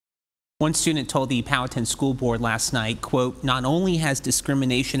One student told the Powhatan School Board last night, quote, "Not only has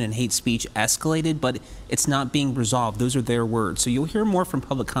discrimination and hate speech escalated, but it's not being resolved." Those are their words. So you'll hear more from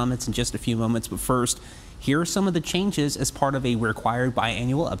public comments in just a few moments, but first, here are some of the changes as part of a required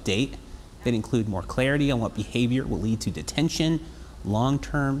biannual update that include more clarity on what behavior will lead to detention,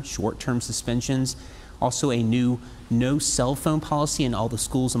 long-term, short-term suspensions, also a new no cell phone policy in all the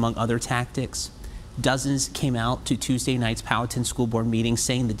schools, among other tactics. Dozens came out to Tuesday night's Powhatan School Board meeting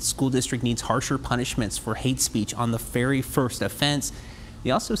saying that the school district needs harsher punishments for hate speech on the very first offense. They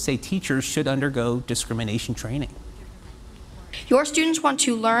also say teachers should undergo discrimination training. Your students want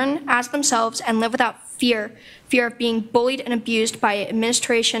to learn as themselves and live without fear of being bullied and abused by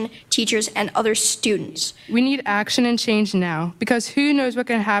administration, teachers, and other students. We need action and change now, because who knows what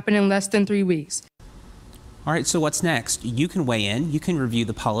can happen in less than 3 weeks. All right, so what's next? You can weigh in, you can review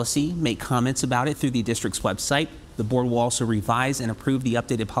the policy, make comments about it through the district's website. The board will also revise and approve the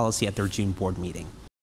updated policy at their June board meeting.